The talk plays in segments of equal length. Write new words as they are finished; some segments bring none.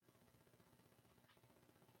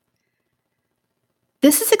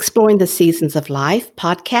This is Exploring the Seasons of Life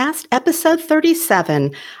podcast, episode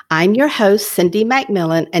 37. I'm your host, Cindy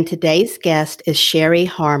McMillan, and today's guest is Sherry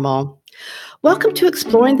Harmel. Welcome to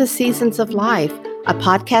Exploring the Seasons of Life, a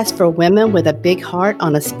podcast for women with a big heart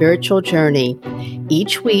on a spiritual journey.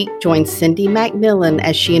 Each week, join Cindy McMillan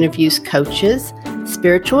as she interviews coaches,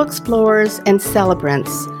 spiritual explorers, and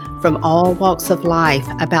celebrants from all walks of life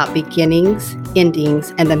about beginnings,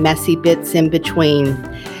 endings, and the messy bits in between.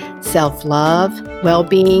 Self-love,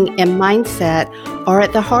 well-being, and mindset are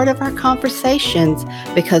at the heart of our conversations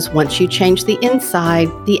because once you change the inside,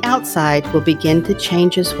 the outside will begin to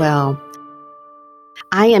change as well.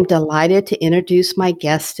 I am delighted to introduce my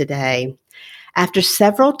guest today. After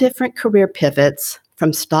several different career pivots,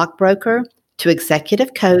 from stockbroker to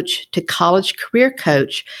executive coach to college career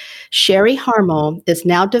coach, Sherry Harmel is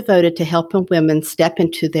now devoted to helping women step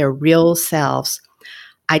into their real selves,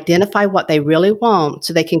 identify what they really want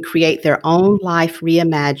so they can create their own life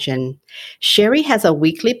reimagined. Sherry has a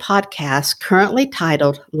weekly podcast currently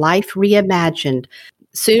titled Life Reimagined,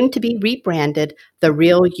 soon to be rebranded The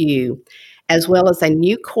Real You, as well as a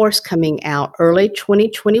new course coming out early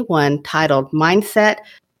 2021 titled Mindset.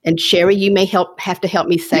 And Sherry, you may have to help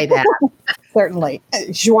me say that. Certainly.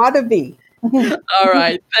 Joie de vivre. All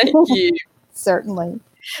right. Thank you. Certainly.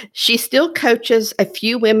 She still coaches a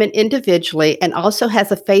few women individually and also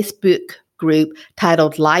has a Facebook group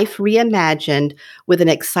titled Life Reimagined with an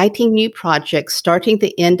exciting new project starting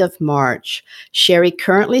the end of March. Sherry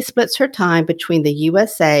currently splits her time between the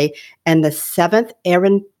USA and the 7th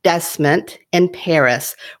arrondissement in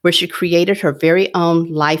Paris, where she created her very own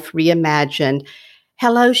Life Reimagined.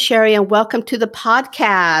 Hello, Sherry, and welcome to the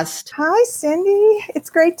podcast. Hi, Cindy.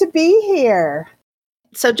 It's great to be here.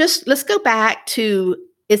 So let's go back to,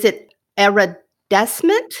 is it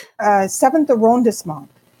arrondissement? 7th arrondissement.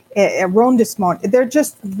 Arrondissement. They're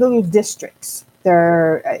just little districts.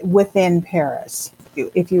 They're within Paris.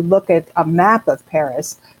 If you look at a map of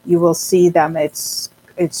Paris, you will see them. It's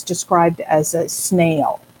described as a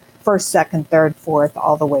snail. First, second, third, fourth,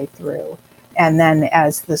 all the way through. And then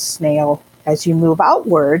as you move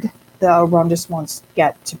outward, the arrondissements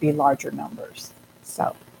get to be larger numbers.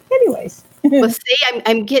 So anyways. Well, see,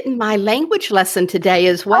 I'm getting my language lesson today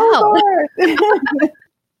as well.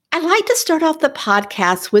 I like to start off the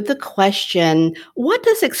podcast with the question, what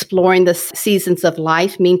does exploring the seasons of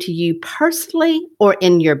life mean to you personally or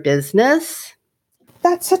in your business?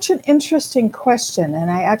 That's such an interesting question. And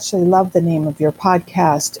I actually love the name of your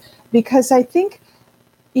podcast because I think,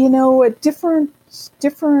 at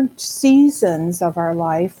different seasons of our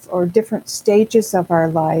life or different stages of our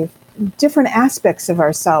life, different aspects of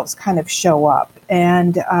ourselves kind of show up,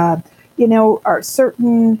 and our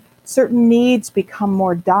certain needs become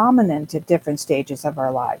more dominant at different stages of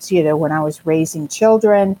our lives. When I was raising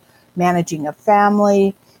children, managing a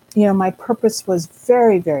family, my purpose was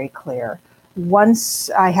very, very clear. Once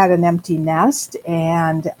I had an empty nest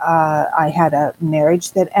and I had a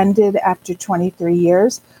marriage that ended after 23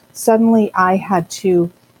 years, suddenly I had to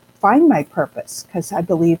find my purpose because I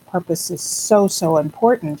believe purpose is so, so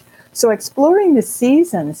important. So exploring the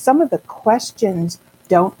seasons, some of the questions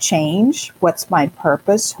don't change. What's my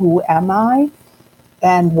purpose? Who am I?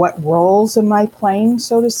 And what roles am I playing,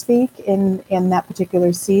 so to speak, in that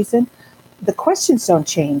particular season? The questions don't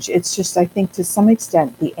change. It's just, I think, to some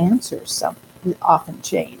extent, the answers often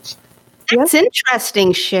change. That's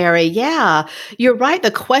interesting, Sherry. Yeah, you're right.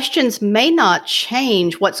 The questions may not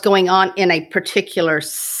change what's going on in a particular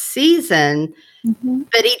season,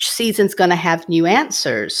 but each season's going to have new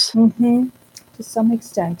answers. To some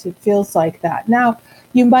extent, it feels like that. Now,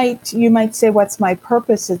 you might say, what's my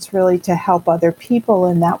purpose? It's really to help other people.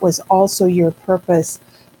 And that was also your purpose,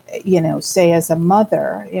 say as a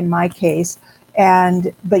mother, in my case.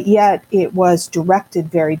 But yet it was directed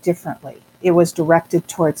very differently. It was directed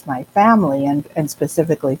towards my family and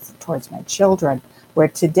specifically towards my children, where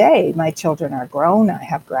today my children are grown. I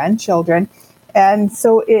have grandchildren. And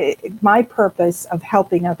so my purpose of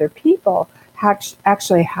helping other people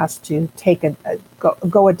actually has to take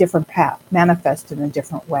go a different path, manifest in a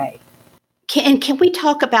different way. Can we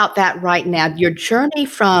talk about that right now? Your journey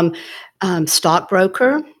from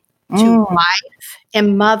stockbroker to wife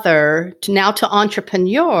and mother to now to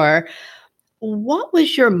entrepreneur. What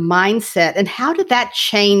was your mindset and how did that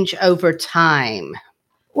change over time?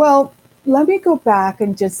 Well, let me go back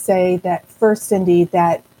and just say that first, Cindy,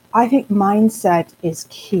 that I think mindset is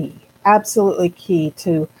key, absolutely key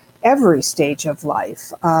to every stage of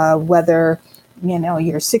life, whether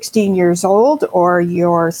you're 16 years old or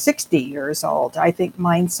you're 60 years old. I think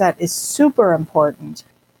mindset is super important.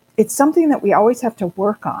 It's something that we always have to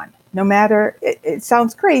work on, no matter, it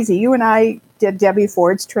sounds crazy. You and I did Debbie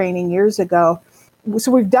Ford's training years ago.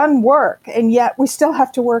 So we've done work, and yet we still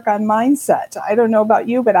have to work on mindset. I don't know about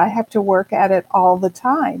you, but I have to work at it all the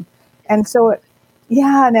time. And so,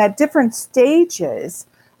 and at different stages,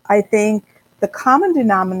 I think the common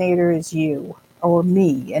denominator is you or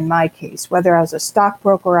me, in my case, whether I was a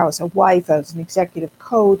stockbroker, I was a wife, I was an executive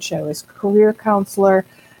coach, I was a career counselor.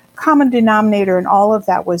 Common denominator in all of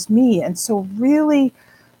that was me. And so really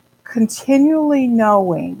continually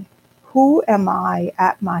knowing who am I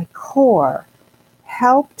at my core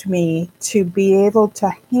helped me to be able to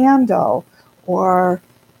handle or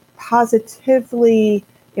positively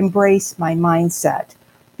embrace my mindset.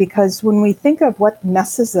 Because when we think of what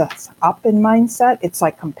messes us up in mindset, it's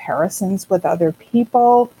like comparisons with other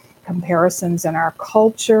people, comparisons in our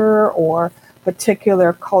culture, or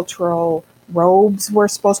particular cultural robes we're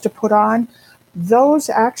supposed to put on. Those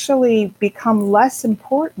actually become less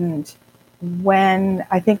important when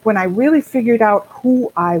I really figured out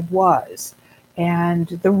who I was and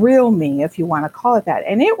the real me, if you want to call it that.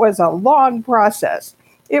 And it was a long process.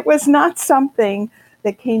 It was not something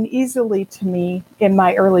that came easily to me in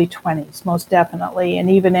my early 20s, most definitely, and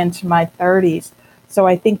even into my 30s. So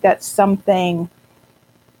I think that's something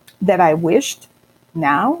that I wish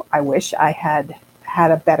I had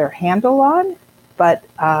a better handle on. But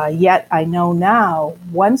yet I know now,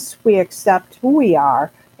 once we accept who we are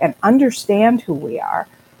and understand who we are,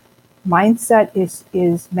 mindset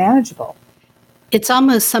is manageable. It's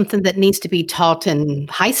almost something that needs to be taught in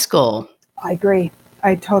high school. I agree.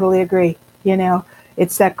 I totally agree.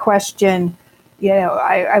 It's that question.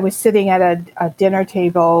 I was sitting at a dinner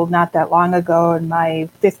table not that long ago, and it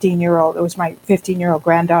was my 15-year-old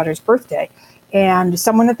granddaughter's birthday. And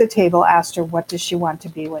someone at the table asked her, what does she want to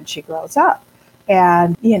be when she grows up?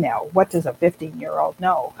 And, what does a 15-year-old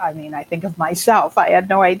know? I mean, I think of myself. I had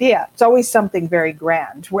no idea. It's always something very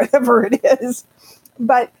grand, whatever it is.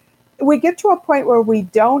 But we get to a point where we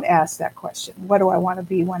don't ask that question. What do I want to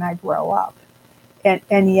be when I grow up?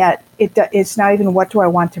 And yet it's not even what do I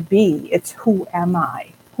want to be. It's who am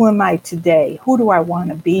I? Who am I today? Who do I want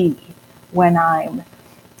to be when I'm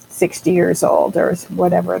 60 years old, or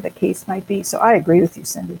whatever the case might be? So I agree with you,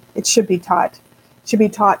 Cindy. It should be taught. It should be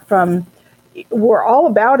taught from, we're all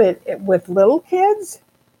about it with little kids.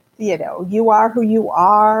 You are who you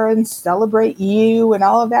are, and celebrate you and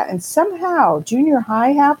all of that. And somehow junior high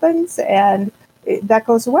happens and that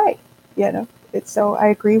goes away, So I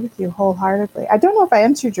agree with you wholeheartedly. I don't know if I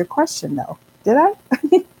answered your question, though. Did I?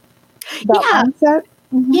 About mindset?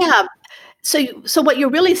 Mm-hmm. Yeah. So what you're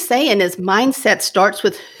really saying is mindset starts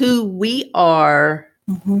with who we are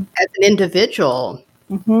as an individual.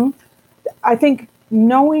 Mm-hmm. I think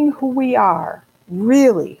knowing who we are,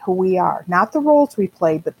 really who we are, not the roles we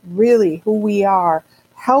play, but really who we are,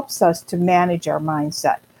 helps us to manage our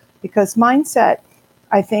mindset. Because mindset,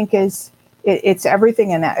 I think, it's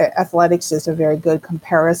everything, and athletics is a very good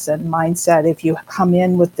comparison. Mindset, if you come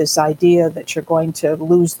in with this idea that you're going to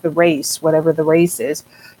lose the race, whatever the race is,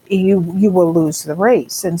 you will lose the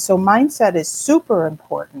race. And so mindset is super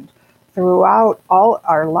important throughout all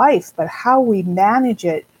our life, but how we manage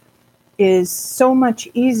it is so much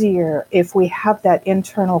easier if we have that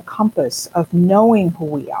internal compass of knowing who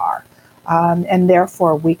we are. And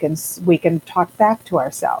therefore we can talk back to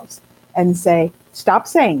ourselves and say, stop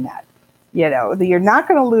saying that. You're not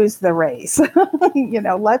going to lose the race.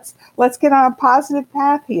 Let's get on a positive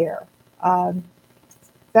path here.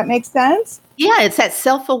 That makes sense? Yeah, it's that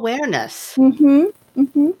self-awareness.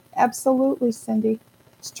 Absolutely, Cindy.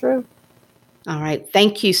 It's true. All right.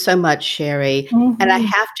 Thank you so much, Sherry. And I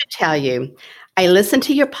have to tell you, I listened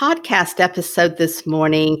to your podcast episode this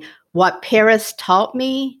morning, What Paris Taught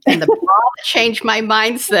Me, and the bra that changed my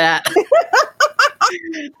mindset.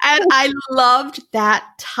 And I loved that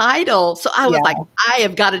title. So I was like, I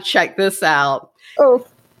have got to check this out. Oh,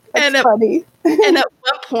 that's funny. And at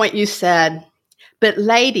one point you said, but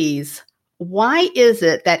ladies, why is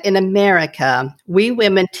it that in America, we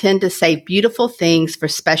women tend to say beautiful things for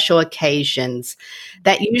special occasions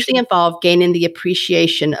that usually involve gaining the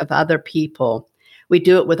appreciation of other people? We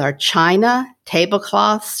do it with our china,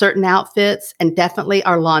 tablecloths, certain outfits, and definitely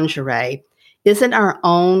our lingerie. Isn't our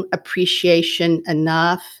own appreciation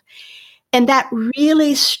enough? And that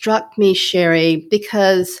really struck me, Sherry,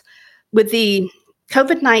 because with the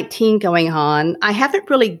COVID-19 going on, I haven't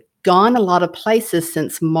really gone a lot of places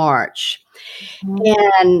since March.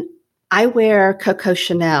 And I wear Coco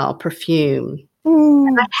Chanel perfume.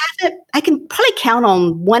 And I can probably count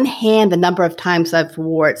on one hand the number of times I've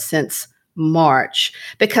wore it since March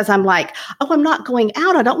because I'm like, oh, I'm not going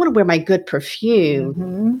out. I don't want to wear my good perfume.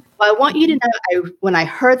 Mm-hmm. Well, I want you to know, when I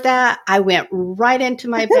heard that, I went right into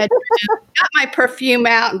my bedroom, got my perfume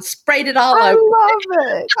out, and sprayed it all I over. love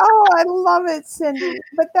it. Oh, I love it, Cindy.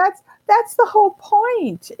 But that's the whole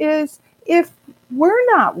point, is if we're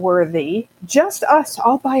not worthy, just us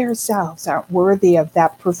all by ourselves aren't worthy of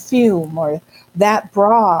that perfume or that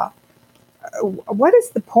bra, what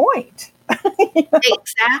is the point?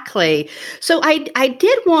 Exactly. So I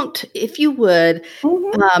did want, if you would,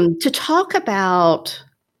 Mm-hmm. to talk about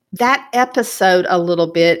that episode a little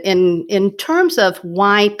bit in terms of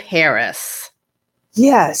why Paris.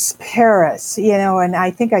 Yes, Paris. And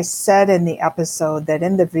I think I said in the episode that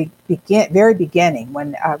in the very beginning,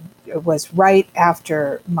 when it was right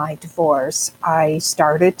after my divorce, I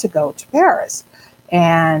started to go to Paris.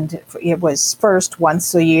 And it was first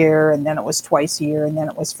once a year, and then it was twice a year, and then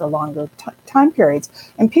it was for longer time periods.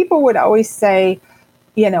 And people would always say,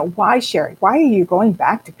 why, Sherry? Why are you going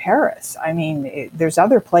back to Paris? I mean, there's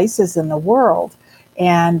other places in the world.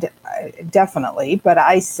 And definitely, but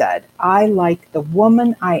I said, I like the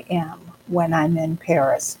woman I am when I'm in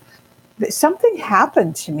Paris. Something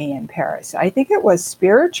happened to me in Paris. I think it was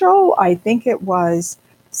spiritual. I think it was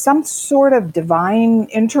some sort of divine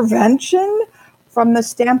intervention, from the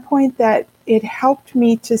standpoint that it helped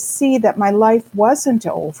me to see that my life wasn't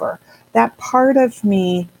over. That part of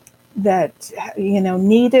me that,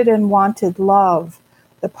 needed and wanted love,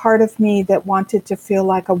 the part of me that wanted to feel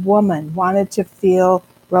like a woman, wanted to feel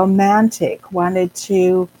romantic, wanted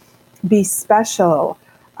to be special.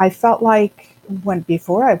 I felt like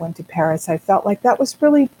before I went to Paris, I felt like that was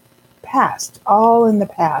really past, all in the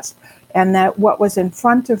past. And that what was in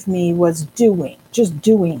front of me was just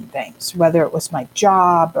doing things, whether it was my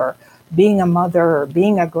job or being a mother or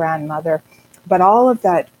being a grandmother. But all of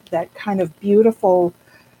that kind of beautiful,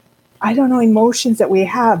 I don't know, emotions that we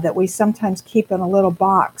have that we sometimes keep in a little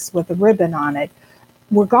box with a ribbon on it,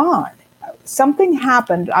 were gone. Something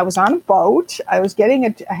happened. I was on a boat. I was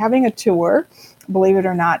having a tour, believe it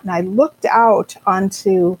or not, and I looked out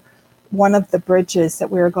onto one of the bridges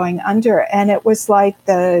that we were going under, and it was like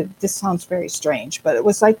this sounds very strange, but it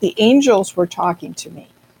was like the angels were talking to me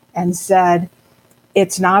and said,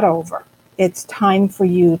 it's not over. It's time for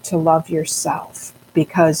you to love yourself,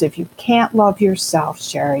 because if you can't love yourself,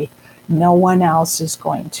 Sherry, no one else is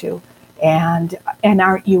going to. And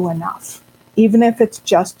aren't you enough? Even if it's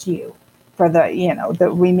just you for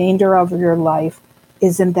the remainder of your life,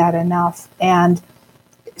 isn't that enough? And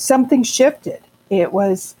something shifted. It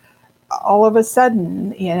was all of a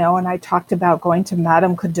sudden, and I talked about going to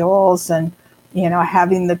Madame Cadole's and,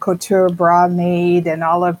 having the couture bra made and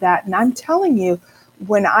all of that. And I'm telling you,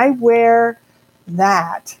 when I wear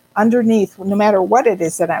that underneath, no matter what it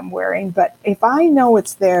is that I'm wearing, but if I know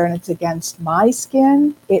it's there and it's against my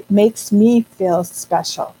skin, it makes me feel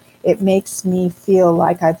special. It makes me feel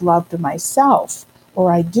like I've loved myself,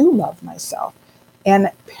 or I do love myself.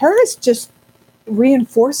 And Paris just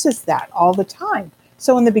reinforces that all the time.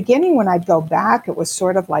 So in the beginning, when I'd go back, it was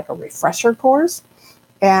sort of like a refresher course.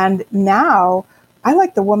 And now I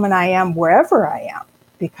like the woman I am wherever I am,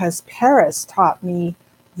 because Paris taught me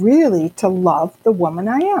really to love the woman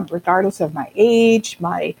I am, regardless of my age,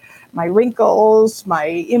 my wrinkles,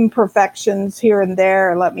 my imperfections here and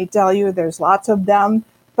there. Let me tell you, there's lots of them,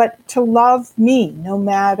 but to love me no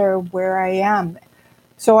matter where I am.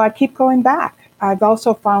 So I keep going back. I've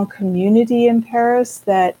also found community in Paris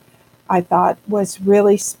that I thought was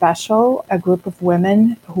really special, a group of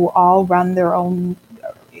women who all run their own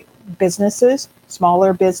businesses,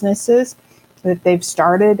 smaller businesses that they've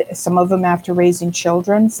started, some of them after raising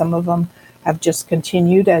children, some of them have just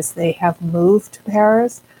continued as they have moved to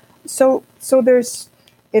Paris. So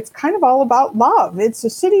it's kind of all about love. It's a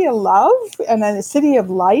city of love and a city of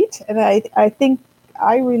light. And I think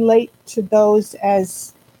I relate to those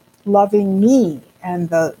as loving me and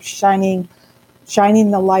the shining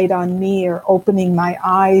the light on me, or opening my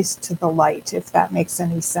eyes to the light, if that makes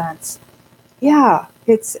any sense. Yeah,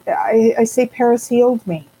 I say Paris healed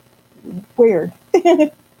me. Weird.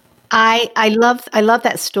 I love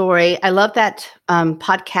that story. I love that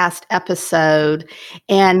podcast episode.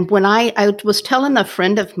 And when I was telling a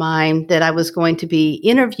friend of mine that I was going to be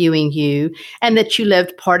interviewing you, and that you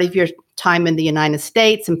lived part of your time in the United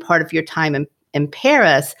States and part of your time in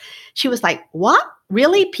Paris, she was like, "What?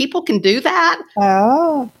 Really? People can do that?"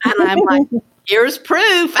 Oh. And I'm like, "Here's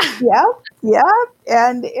proof." Yeah.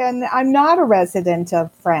 And I'm not a resident of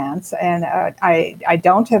France, and I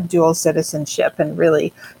don't have dual citizenship, and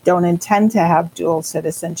really don't intend to have dual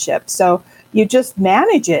citizenship. So you just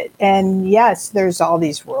manage it. And yes, there's all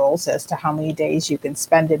these rules as to how many days you can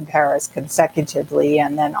spend in Paris consecutively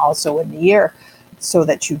and then also in the year, so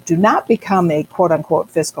that you do not become a quote unquote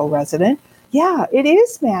fiscal resident. Yeah, it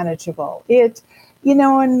is manageable.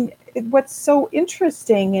 And what's so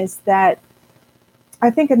interesting is that I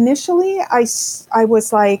think initially I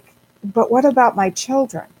was like, but what about my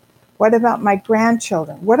children? What about my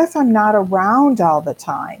grandchildren? What if I'm not around all the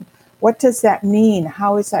time? What does that mean?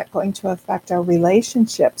 How is that going to affect our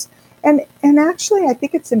relationships? And actually, I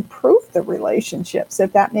think it's improved the relationships,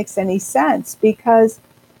 if that makes any sense, because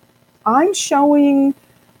I'm showing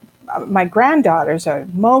my granddaughters are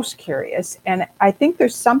most curious. And I think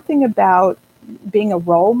there's something about being a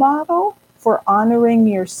role model for honoring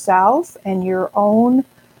yourself and your own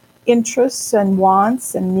interests and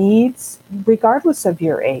wants and needs, regardless of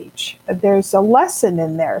your age. There's a lesson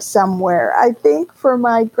in there somewhere, I think, for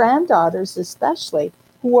my granddaughters especially,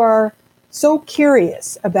 who are so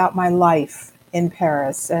curious about my life in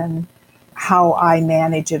Paris and how I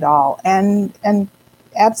manage it all. And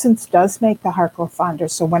absence does make the heart grow fonder.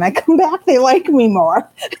 So when I come back, they like me more.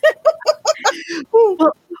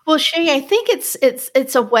 Well, Sherry, I think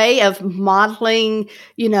it's a way of modeling,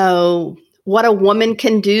 what a woman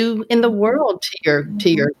can do in the world to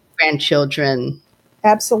your grandchildren.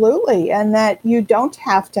 Absolutely. And that you don't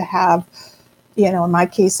have to have, in my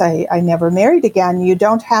case, I never married again. You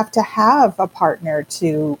don't have to have a partner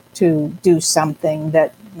to do something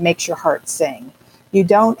that makes your heart sing. You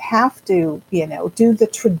don't have to, do the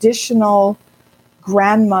traditional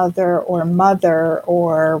grandmother or mother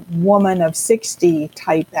or woman of 60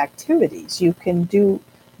 type activities. You can do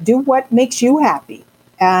what makes you happy,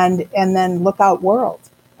 and then look out world.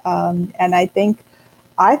 And I think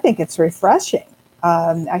it's refreshing.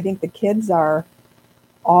 I think the kids are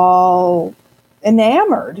all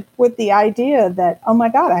enamored with the idea that, oh my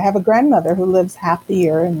God, I have a grandmother who lives half the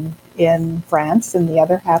year in France and the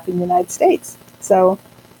other half in the United States. So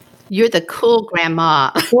you're the cool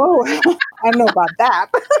grandma. Whoa, I don't know about that.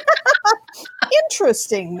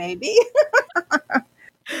 Interesting, maybe.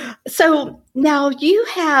 So now you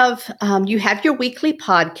have your weekly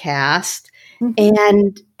podcast,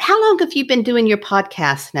 and how long have you been doing your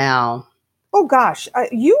podcast now? Oh gosh,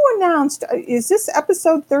 you announced, is this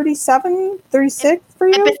episode 37, 36 for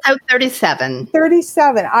you? Episode 37.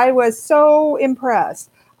 37. I was so impressed.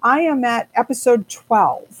 I am at episode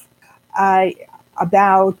 12.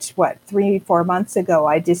 About 3-4 months ago,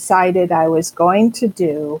 I decided I was going to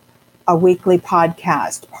do a weekly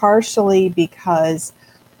podcast, partially because,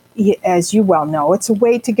 as you well know, it's a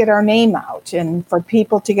way to get our name out and for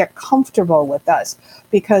people to get comfortable with us,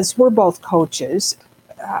 because we're both coaches.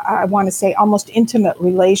 I want to say almost intimate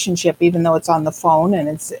relationship, even though it's on the phone and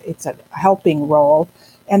it's a helping role.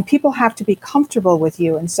 And people have to be comfortable with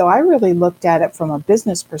you. And so I really looked at it from a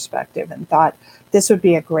business perspective and thought this would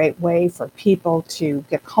be a great way for people to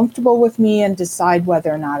get comfortable with me and decide whether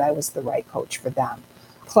or not I was the right coach for them.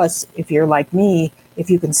 Plus, if you're like me, if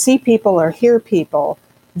you can see people or hear people,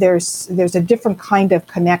 there's a different kind of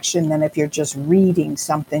connection than if you're just reading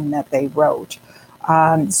something that they wrote.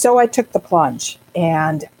 So I took the plunge,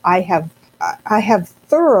 and I have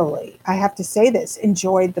thoroughly, I have to say this,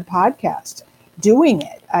 enjoyed the podcast. Doing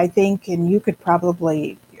it, I think, and you could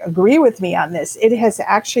probably agree with me on this, it has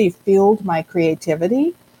actually fueled my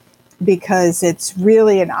creativity, because it's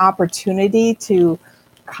really an opportunity to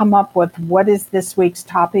come up with what is this week's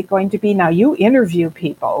topic going to be. Now, you interview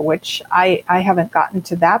people, which I haven't gotten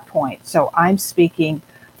to that point, so I'm speaking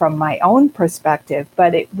from my own perspective,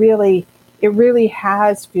 but it really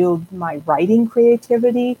has fueled my writing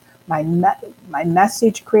creativity, my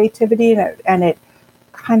message creativity, and it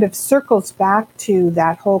kind of circles back to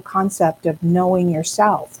that whole concept of knowing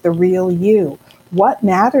yourself, the real you. What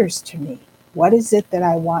matters to me? What is it that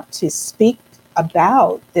I want to speak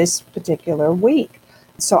about this particular week?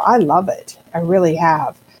 So I love it. I really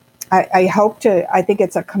have. I think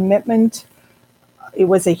it's a commitment. It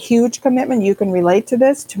was a huge commitment. You can relate to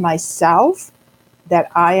this, to myself,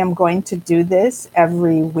 that I am going to do this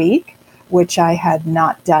every week, which I had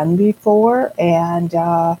not done before. And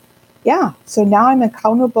so now I'm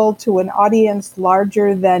accountable to an audience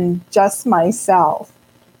larger than just myself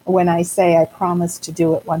when I say I promise to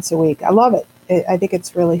do it once a week. I love it. I think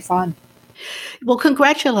it's really fun. Well,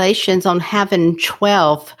 congratulations on having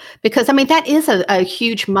 12, because that is a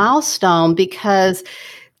huge milestone, because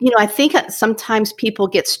I think sometimes people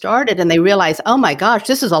get started and they realize, oh my gosh,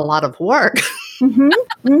 this is a lot of work.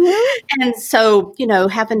 And so,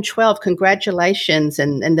 having 12, congratulations,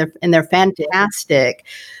 and they're fantastic.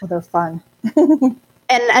 Well, they're fun.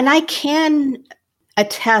 And I can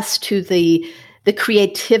attest to the the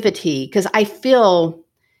creativity, because I feel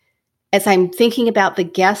as I'm thinking about the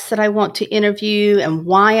guests that I want to interview and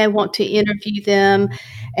why I want to interview them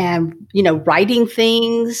and, writing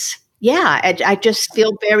things. Yeah, I just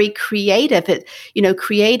feel very creative.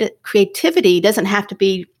 Creativity doesn't have to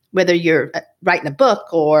be whether you're writing a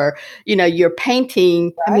book or, you're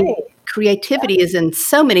painting. I mean, Right. creativity is in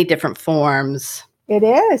so many different forms. It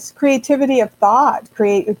is creativity of thought,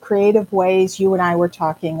 creative ways. You and I were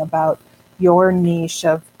talking about your niche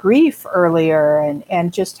of grief earlier,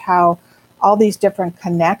 and just how all these different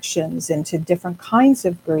connections into different kinds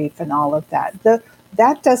of grief and all of that.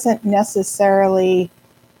 That doesn't necessarily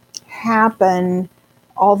happen.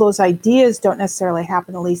 All those ideas don't necessarily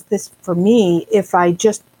happen, at least this for me, if I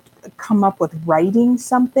just come up with writing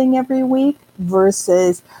something every week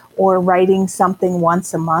versus or writing something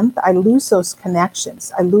once a month. I lose those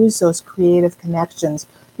connections. I lose those creative connections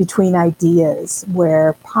between ideas,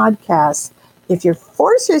 where podcasts, if you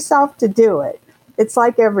force yourself to do it, it's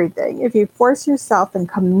like everything. If you force yourself and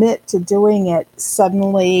commit to doing it,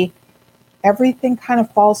 suddenly everything kind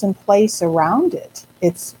of falls in place around it.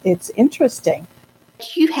 It's interesting.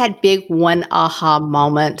 You had big one aha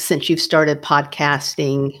moment since you've started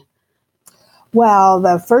podcasting. Well,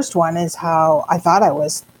 the first one is how I thought I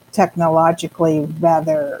was technologically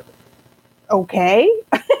rather okay.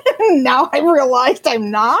 Now I realized I'm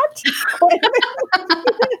not.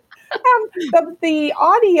 The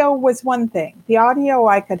audio was one thing. The audio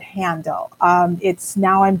I could handle. It's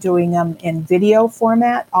now I'm doing them in video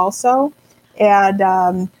format also,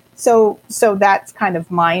 and so that's kind of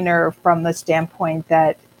minor from the standpoint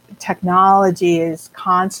that technology is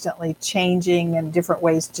constantly changing and different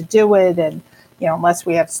ways to do it. And unless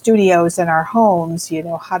we have studios in our homes,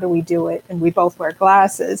 how do we do it? And we both wear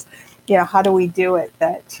glasses. How do we do it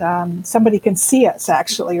that somebody can see us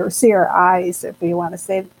actually, or see our eyes, if we want to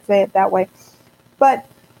say it that way. But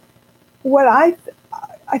what I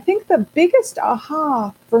think the biggest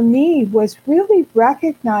aha for me was really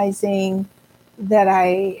recognizing that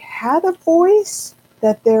I had a voice,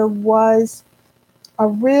 that there was a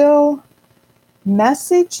real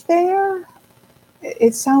message there.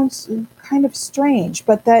 It sounds kind of strange,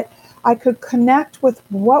 but that I could connect with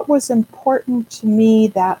what was important to me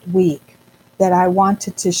that week, that I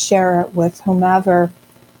wanted to share it with whomever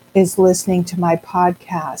is listening to my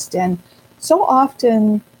podcast. And so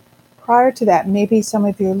often prior to that, maybe some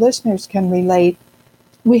of your listeners can relate,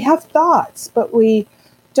 we have thoughts, but we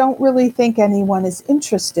don't really think anyone is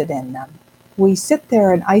interested in them. We sit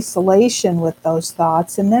there in isolation with those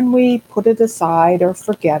thoughts, and then we put it aside or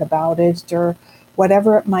forget about it or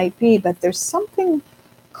whatever it might be. But there's something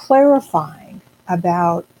clarifying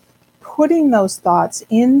about putting those thoughts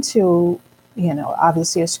into,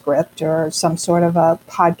 obviously a script or some sort of a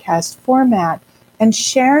podcast format, and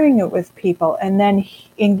sharing it with people, and then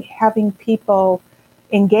having people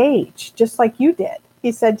engage, just like you did.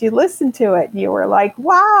 He said you listened to it and you were like,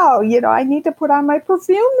 wow, I need to put on my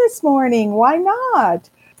perfume this morning. Why not?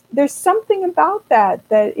 There's something about that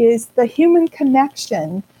is the human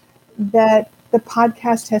connection that the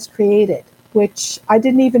podcast has created, which I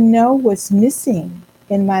didn't even know was missing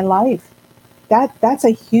in my life. That's a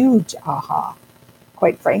huge aha,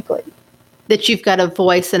 quite frankly. That you've got a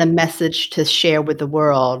voice and a message to share with the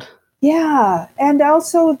world. Yeah, and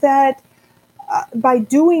also that by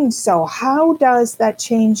doing so, how does that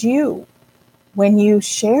change you when you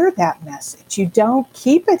share that message? You don't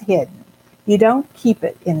keep it hidden. You don't keep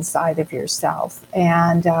it inside of yourself.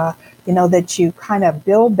 And, that you kind of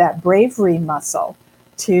build that bravery muscle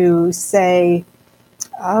to say,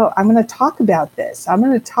 oh, I'm going to talk about this. I'm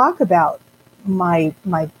going to talk about my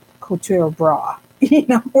couture bra,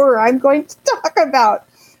 or I'm going to talk about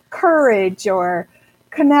courage or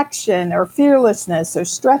connection or fearlessness or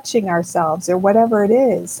stretching ourselves or whatever it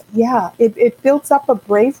is. Yeah, it builds up a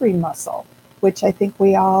bravery muscle, which I think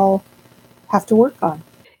we all have to work on.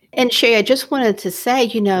 And Sherry, I just wanted to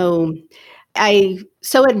say, I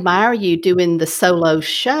so admire you doing the solo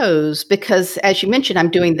shows because, as you mentioned,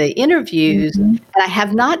 I'm doing the interviews, and I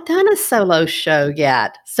have not done a solo show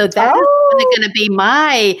yet. So that is going to be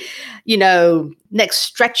my, next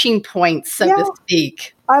stretching point, so to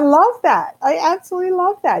speak. I love that. I absolutely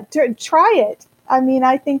love that. Try it. I mean,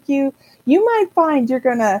 I think you might find you're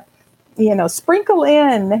going to, sprinkle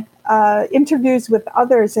in interviews with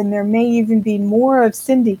others, and there may even be more of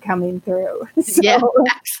Cindy coming through. So, yeah,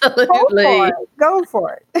 absolutely. Go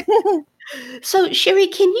for it. So, Sherry,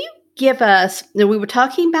 can you give us, we were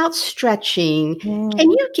talking about stretching. Can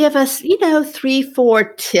you give us,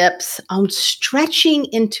 3-4 tips on stretching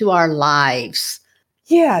into our lives?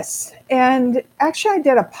 Yes. And actually, I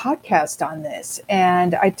did a podcast on this,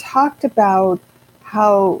 and I talked about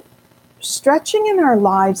how stretching in our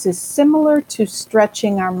lives is similar to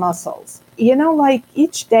stretching our muscles. Like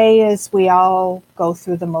each day as we all go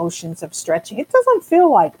through the motions of stretching, it doesn't feel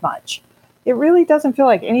like much. It really doesn't feel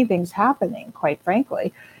like anything's happening, quite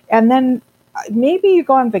frankly. And then maybe you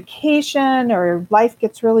go on vacation or life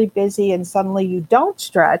gets really busy and suddenly you don't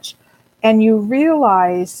stretch and you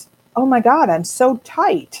realize, oh my God, I'm so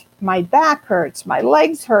tight. My back hurts, my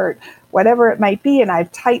legs hurt, whatever it might be, and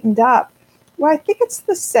I've tightened up. Well, I think it's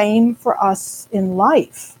the same for us in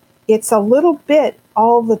life. It's a little bit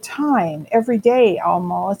all the time, every day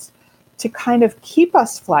almost, to kind of keep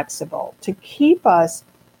us flexible, to keep us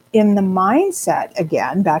in the mindset,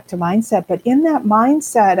 again, back to mindset, but in that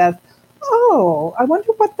mindset of, oh, I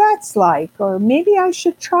wonder what that's like, or maybe I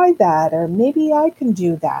should try that, or maybe I can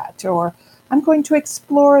do that, or I'm going to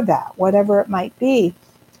explore that, whatever it might be.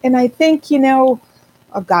 And I think,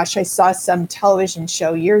 oh gosh, I saw some television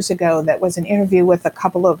show years ago that was an interview with a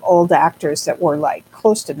couple of old actors that were like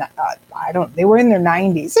close to, they were in their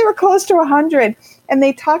 90s. They were close to 100. And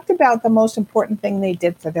they talked about the most important thing they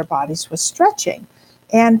did for their bodies was stretching.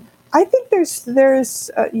 And I think there's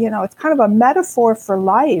it's kind of a metaphor for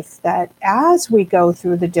life that as we go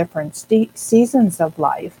through the different seasons of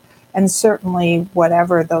life, and certainly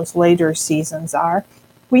whatever those later seasons are,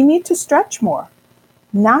 we need to stretch more.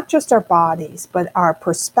 Not just our bodies, but our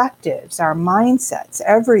perspectives, our mindsets,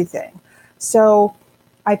 everything. So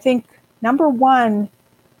I think, number one,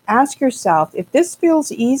 ask yourself, if this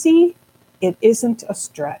feels easy, it isn't a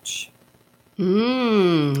stretch.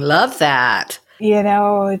 Love that.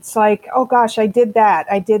 It's like, oh gosh, I did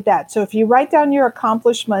that. So if you write down your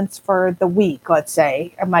accomplishments for the week, let's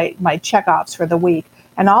say, my checkoffs for the week,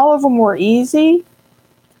 and all of them were easy,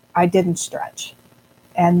 I didn't stretch.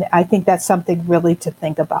 And I think that's something really to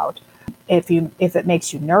think about. If it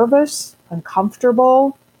makes you nervous,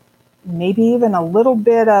 uncomfortable, maybe even a little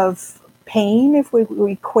bit of pain, if we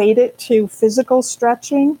equate it to physical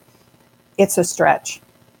stretching, it's a stretch.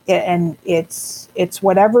 And it's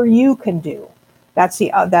whatever you can do.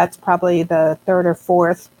 That's probably the third or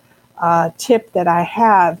fourth tip that I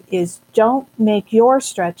have is don't make your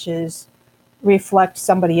stretches reflect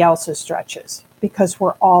somebody else's stretches, because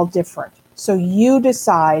we're all different. So you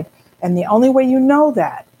decide, and the only way you know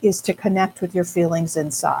that is to connect with your feelings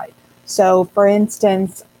inside. So, for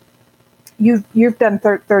instance, you've done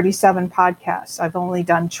 37 podcasts. I've only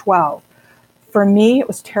done 12. For me, it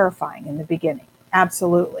was terrifying in the beginning.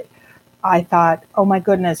 Absolutely. I thought, oh my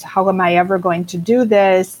goodness, how am I ever going to do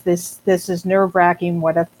this? This is nerve-wracking.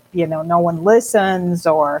 What if, no one listens,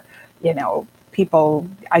 or, people,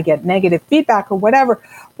 I get negative feedback or whatever,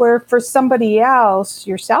 where for somebody else,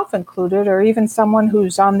 yourself included, or even someone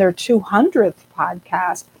who's on their 200th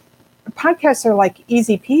podcast, podcasts are like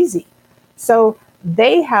easy peasy. So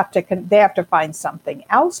they have to find something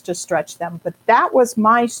else to stretch them. But that was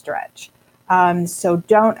my stretch. So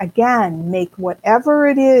don't, again, make whatever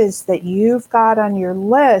it is that you've got on your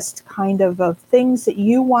list kind of things that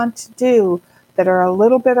you want to do that are a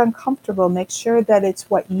little bit uncomfortable. Make sure that it's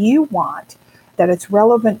what you want, that it's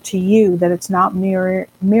relevant to you, that it's not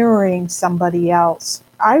mirroring somebody else.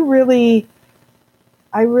 I really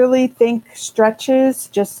think stretches,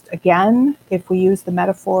 just again, if we use the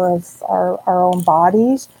metaphor of our own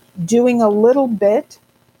bodies, doing a little bit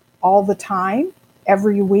all the time,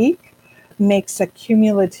 every week, makes a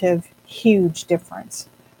cumulative, huge difference.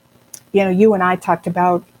 You and I talked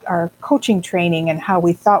about our coaching training and how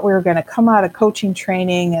we thought we were going to come out of coaching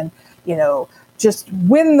training and, just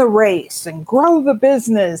win the race and grow the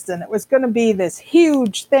business, and it was going to be this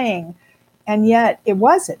huge thing. And yet it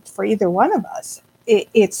wasn't for either one of us.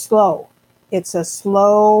 It's slow. It's a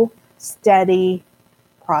slow, steady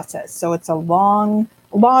process. So it's a long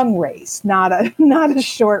race, not a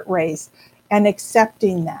short race. And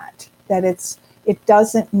accepting that it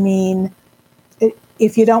doesn't mean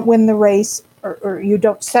if you don't win the race or you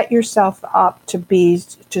don't set yourself up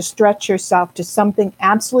to stretch yourself to something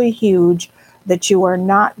absolutely huge that you are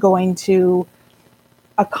not going to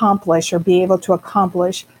accomplish or be able to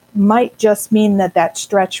accomplish, might just mean that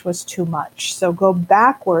stretch was too much. So go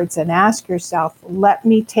backwards and ask yourself, let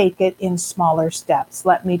me take it in smaller steps.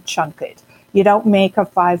 Let me chunk it. You don't make a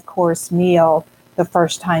 5-course meal the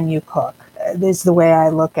first time you cook. This is the way I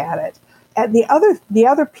look at it. And the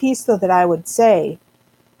other piece, though, that I would say,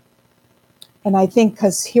 and I think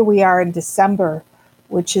because here we are in December,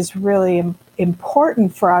 which is really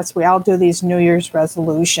important for us. We all do these New Year's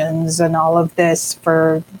resolutions and all of this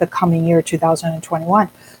for the coming year, 2021.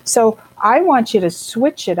 So I want you to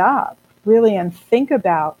switch it up, really, and think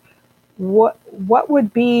about what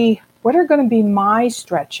are going to be my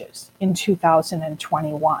stretches in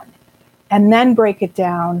 2021. and then break it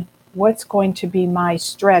down. What's going to be my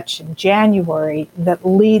stretch in January that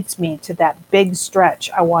leads me to that big stretch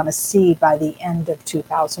I want to see by the end of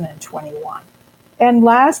 2021? And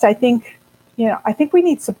last, I think we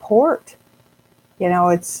need support.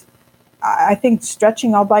 I think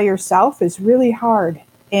stretching all by yourself is really hard.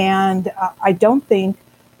 And I don't think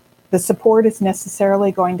the support is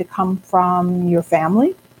necessarily going to come from your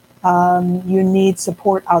family. You need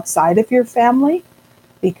support outside of your family,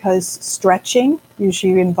 because stretching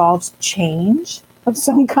usually involves change of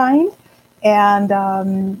some kind.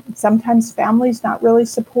 And sometimes family's not really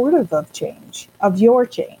supportive of change, of your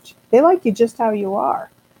change. They like you just how you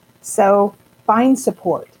are. So find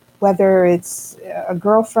support, whether it's a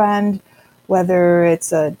girlfriend, whether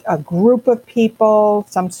it's a group of people,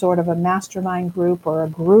 some sort of a mastermind group, or a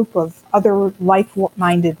group of other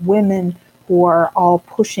like-minded women who are all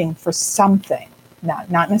pushing for something.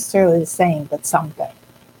 Not necessarily the same, but something.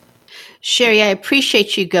 Sherry, I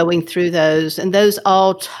appreciate you going through those, and those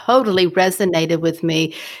all totally resonated with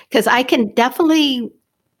me, because I can definitely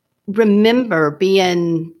remember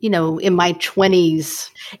being, in my 20s,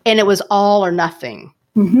 and it was all or nothing.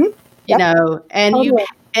 Mm-hmm. Yep. And totally.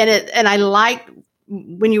 and I liked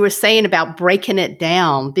when you were saying about breaking it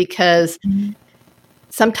down, because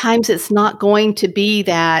sometimes it's not going to be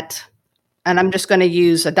that. And I'm just going to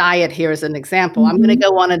use a diet here as an example. I'm going to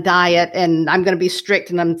go on a diet, and I'm going to be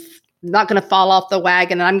strict, and I'm not going to fall off the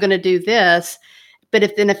wagon, and I'm going to do this. But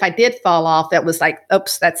if I did fall off, that was like,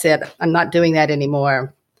 oops, that's it. I'm not doing that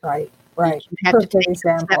anymore. Right. You have Perfect to take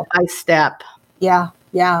example. Step by step. Yeah.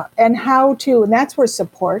 And and that's where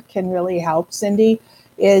support can really help, Cindy,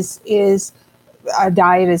 is a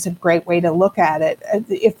diet is a great way to look at it.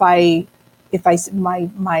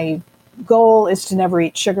 My goal is to never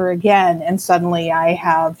eat sugar again, and suddenly I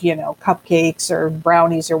have, cupcakes or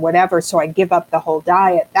brownies or whatever, so I give up the whole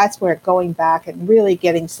diet. That's where going back and really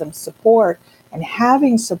getting some support and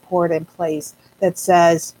having support in place that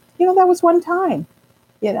says, that was one time.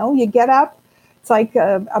 You get up. It's like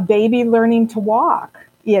a baby learning to walk.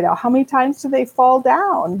 How many times do they fall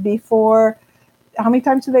down before? How many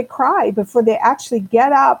times do they cry before they actually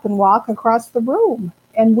get up and walk across the room?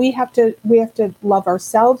 And we have to love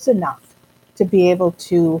ourselves enough to be able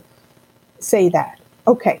to say that,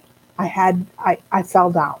 okay, I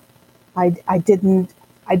fell down. I didn't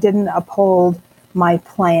uphold my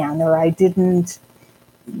plan, or I didn't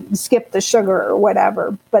skip the sugar or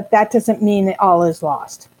whatever, but that doesn't mean it all is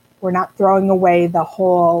lost. We're not throwing away the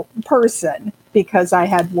whole person because I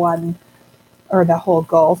had one, or the whole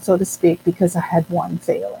goal, so to speak, because I had one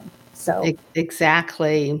failing. So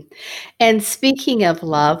exactly. And speaking of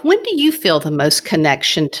love, when do you feel the most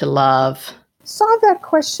connection to love? Saw that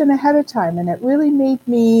question ahead of time, and it really made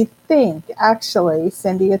me think, actually,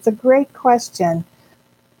 Cindy. It's a great question.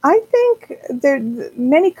 I think there are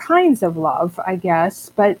many kinds of love, I guess,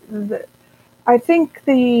 but I think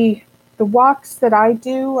the walks that I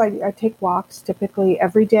do, I take walks typically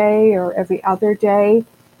every day or every other day,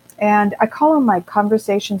 and I call them my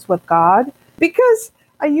conversations with God, because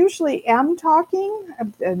I usually am talking.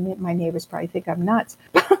 My neighbors probably think I'm nuts,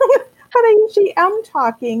 but I usually am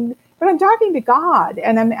talking, but I'm talking to God,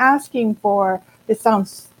 and I'm asking for, this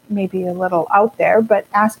sounds maybe a little out there, but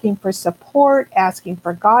asking for support, asking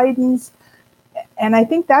for guidance. And I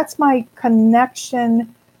think that's my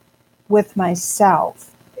connection with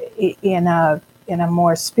myself in a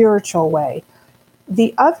more spiritual way.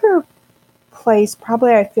 The other place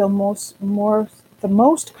probably I feel the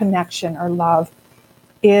most connection or love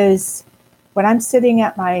is when I'm sitting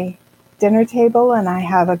at my dinner table and I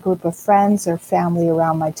have a group of friends or family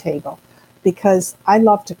around my table, because I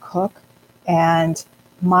love to cook, and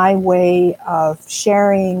my way of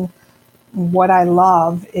sharing what I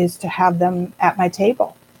love is to have them at my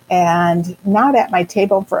table, and not at my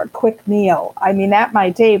table for a quick meal. I mean, at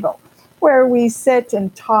my table where we sit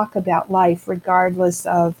and talk about life, regardless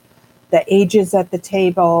of the ages at the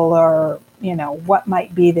table or, what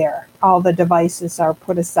might be there. All the devices are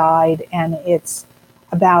put aside, and it's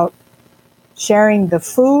about sharing the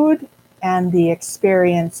food and the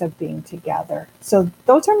experience of being together. So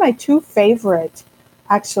those are my two favorite,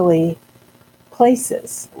 actually,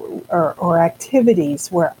 places or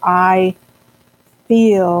activities where I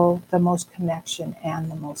feel the most connection and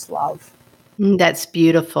the most love. That's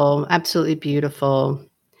beautiful. Absolutely beautiful.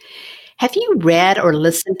 Have you read or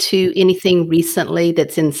listened to anything recently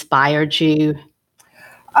that's inspired you?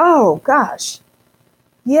 Oh gosh,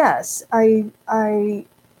 yes. I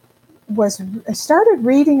started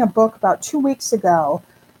reading a book about 2 weeks ago.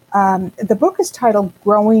 The book is titled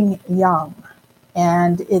Growing Young,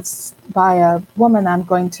 and it's by a woman I'm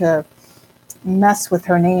going to mess with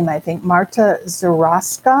her name, I think, Marta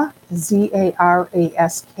Zaraska, Zaraska.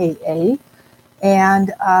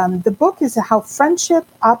 And the book is how friendship,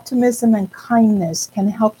 optimism, and kindness can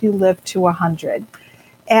help you live to 100.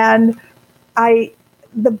 And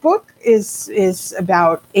the book is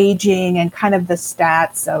about aging and kind of the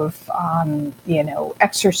stats of,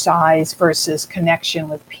 exercise versus connection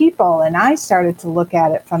with people. And I started to look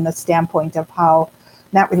at it from the standpoint of how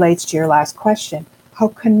that relates to your last question, how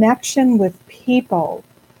connection with people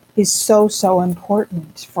is so, so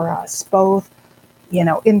important for us, both,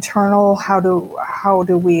 internal, how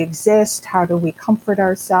do we exist? How do we comfort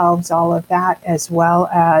ourselves? All of that, as well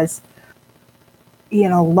as,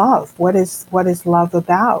 love. What is love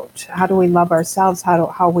about? How do we love ourselves?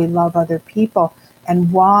 How we love other people,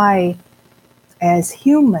 and why, as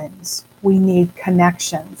humans, we need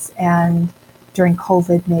connections. And during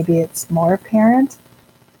COVID, maybe it's more apparent.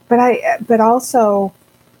 But also,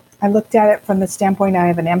 I looked at it from the standpoint, I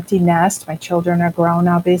have an empty nest. My children are grown,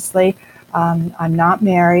 obviously. I'm not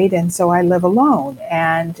married, and so I live alone.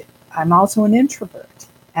 And I'm also an introvert.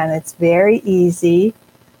 And it's very easy.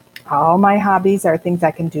 All my hobbies are things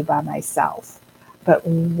I can do by myself. But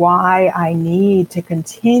why I need to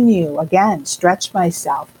continue, again, stretch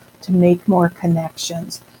myself to make more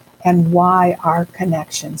connections, and why are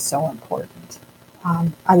connections so important.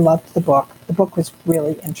 I loved the book. The book was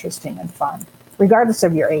really interesting and fun, regardless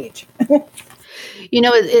of your age.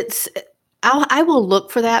 I will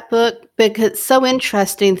look for that book because it's so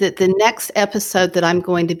interesting that the next episode that I'm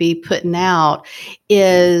going to be putting out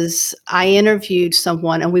is I interviewed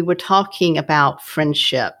someone and we were talking about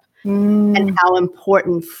friendship and how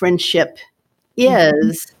important friendship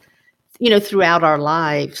is, throughout our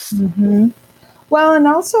lives. Mm-hmm. Well, and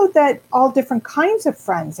also that all different kinds of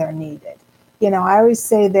friends are needed. I always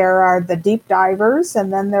say there are the deep divers,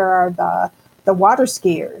 and then there are the water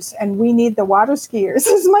skiers, and we need the water skiers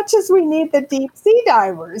as much as we need the deep sea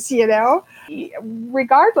divers,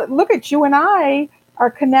 regardless. Look at you and I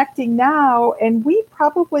are connecting now, and we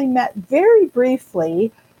probably met very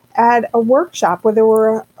briefly at a workshop where there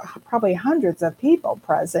were probably hundreds of people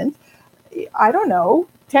present. I don't know,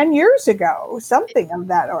 10 years ago, something of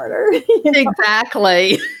that order.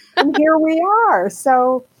 Exactly. And here we are.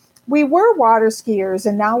 So we were water skiers,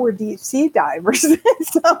 and now we're deep sea divers.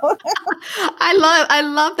 So I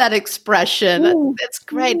love that expression. That's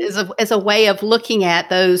great as a way of looking at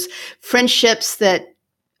those friendships that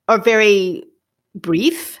are very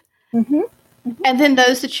brief, and then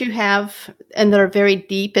those that you have and that are very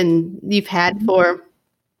deep and you've had for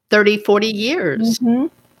 30, 40 years.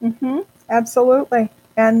 Absolutely.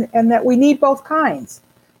 And that we need both kinds.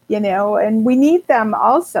 And we need them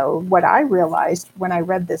also. What I realized when I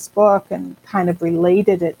read this book and kind of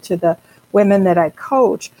related it to the women that I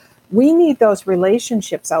coach, we need those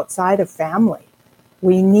relationships outside of family.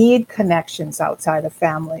 We need connections outside of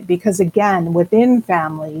family because, again, within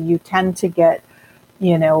family, you tend to get,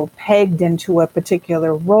 pegged into a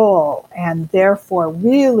particular role, and therefore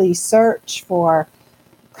really search for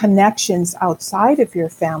connections outside of your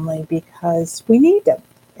family because we need them,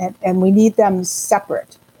 and we need them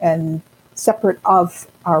separate of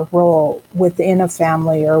our role within a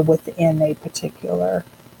family or within a particular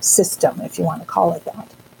system, if you want to call it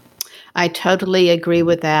that. I totally agree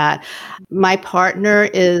with that. My partner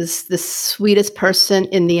is the sweetest person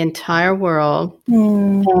in the entire world,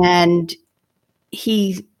 and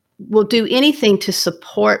he will do anything to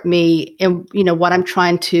support me in what I'm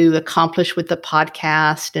trying to accomplish with the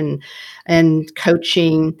podcast and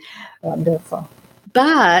coaching. Wonderful.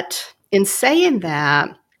 But in saying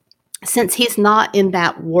that, since he's not in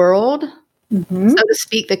that world, so to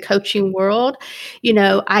speak, the coaching world,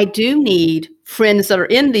 I do need friends that are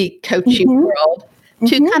in the coaching world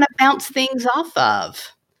to kind of bounce things off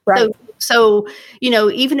of. Right. So,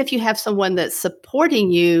 even if you have someone that's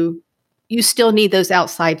supporting you, you still need those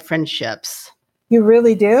outside friendships. You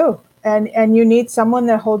really do. And you need someone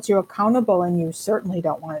that holds you accountable, and you certainly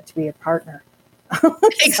don't want it to be a partner.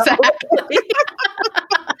 Exactly.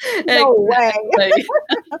 No way.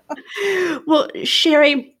 Well,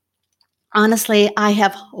 Sherry, honestly, I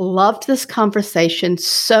have loved this conversation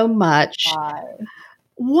so much.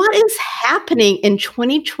 What is happening in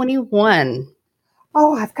 2021?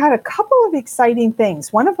 Oh, I've got a couple of exciting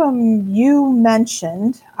things. One of them you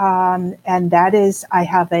mentioned, and that is I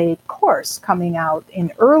have a course coming out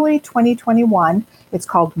in early 2021. It's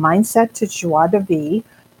called Mindset to Joie de Vie.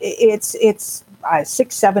 It's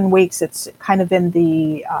 6-7 weeks. It's kind of in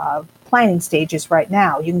the planning stages right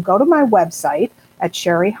now. You can go to my website at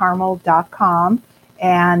sherryharmel.com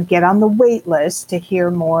and get on the wait list to hear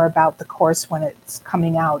more about the course when it's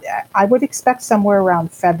coming out. I would expect somewhere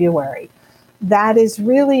around February. that is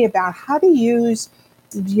really about how to use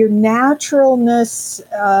your naturalness,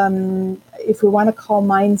 if we want to call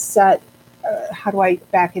mindset, how do I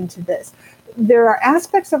back into this? There are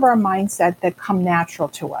aspects of our mindset that come natural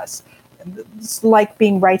to us, it's like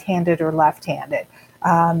being right-handed or left-handed.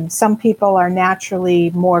 Some people are naturally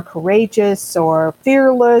more courageous or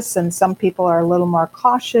fearless, and some people are a little more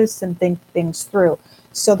cautious and think things through.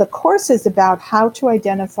 So the course is about how to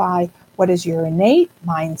identify what is your innate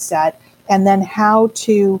mindset and then how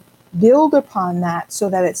to build upon that so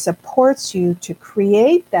that it supports you to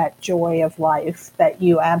create that joy of life that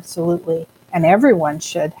you absolutely and everyone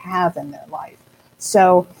should have in their life.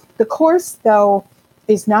 So the course, though,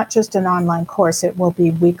 is not just an online course. It will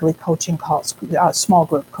be weekly coaching calls, small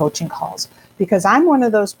group coaching calls, because I'm one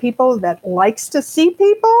of those people that likes to see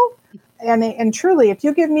people. And truly, if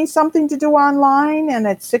you give me something to do online and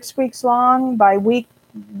it's 6 weeks long, by week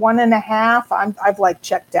 1.5, I've like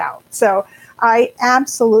checked out. So I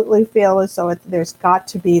absolutely feel as though there's got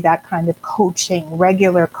to be that kind of coaching,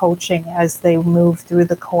 regular coaching as they move through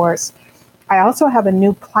the course. I also have a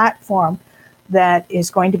new platform that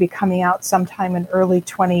is going to be coming out sometime in early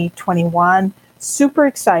 2021. Super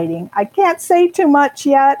exciting. I can't say too much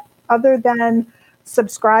yet other than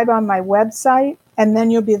subscribe on my website, and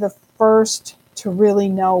then you'll be the first to really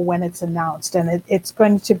know when it's announced. And it's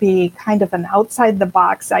going to be kind of an outside the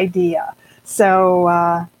box idea.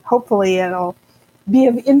 So hopefully it'll be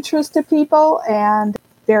of interest to people and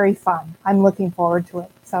very fun. I'm looking forward to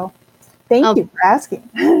it. So thank you for asking.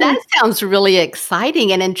 That sounds really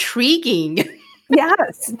exciting and intriguing.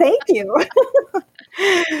 Yes, thank you.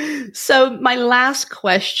 So my last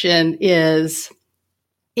question is,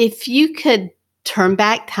 if you could turn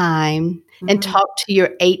back time and talk to your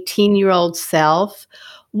 18-year-old self,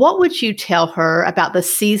 what would you tell her about the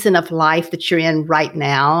season of life that you're in right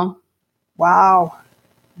now? Wow.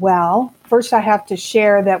 Well, first I have to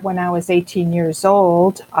share that when I was 18 years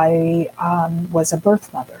old, I was a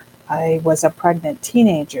birth mother. I was a pregnant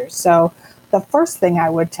teenager. So the first thing I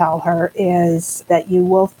would tell her is that you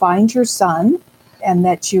will find your son and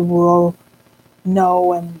that you will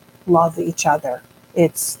know and love each other.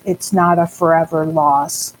 It's not a forever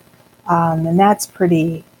loss. And that's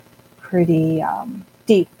pretty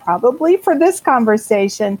deep probably for this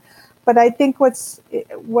conversation. But I think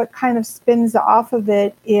what kind of spins off of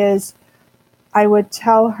it is I would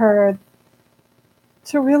tell her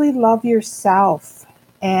to really love yourself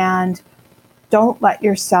and don't let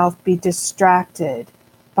yourself be distracted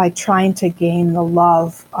by trying to gain the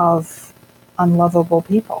love of unlovable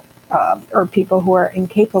people or people who are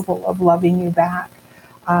incapable of loving you back.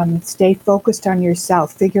 Stay focused on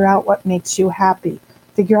yourself. Figure out what makes you happy.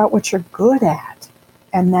 Figure out what you're good at.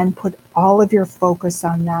 And then put all of your focus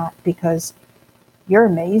on that because you're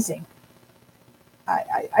amazing.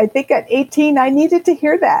 I think at 18, I needed to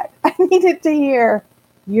hear that. I needed to hear,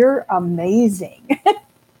 you're amazing.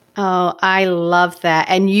 Oh, I love that.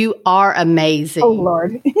 And you are amazing. Oh,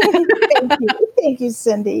 Lord. Thank you. Thank you,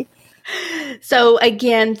 Cindy. So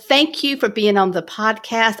again, thank you for being on the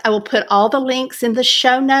podcast. I will put all the links in the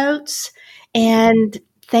show notes. And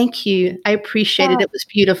thank you. I appreciate it. It was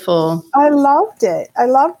beautiful. I loved it.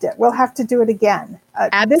 We'll have to do it again.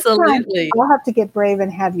 Absolutely. This time, I'll have to get brave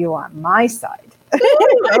and have you on my side.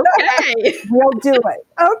 Ooh, okay. We'll do it.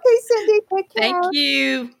 Okay, Cindy, take care. Thank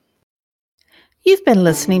you. You've been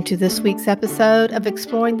listening to this week's episode of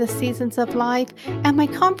Exploring the Seasons of Life and my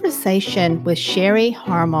conversation with Sherry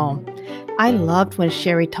Harmel. I loved when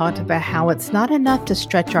Sherry talked about how it's not enough to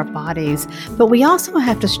stretch our bodies, but we also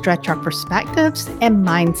have to stretch our perspectives and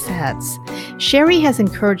mindsets. Sherry has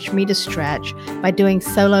encouraged me to stretch by doing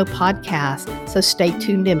solo podcasts, so stay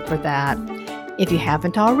tuned in for that. If you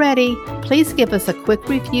haven't already, please give us a quick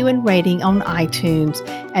review and rating on iTunes.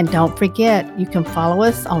 And don't forget, you can follow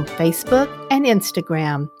us on Facebook and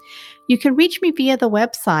Instagram. You can reach me via the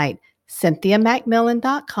website,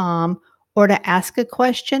 CynthiaMacMillan.com, or to ask a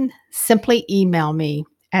question, simply email me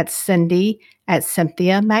at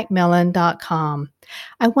Cindy@CynthiaMacMillan.com.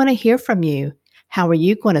 I want to hear from you. How are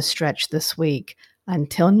you going to stretch this week?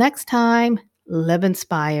 Until next time, live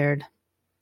inspired.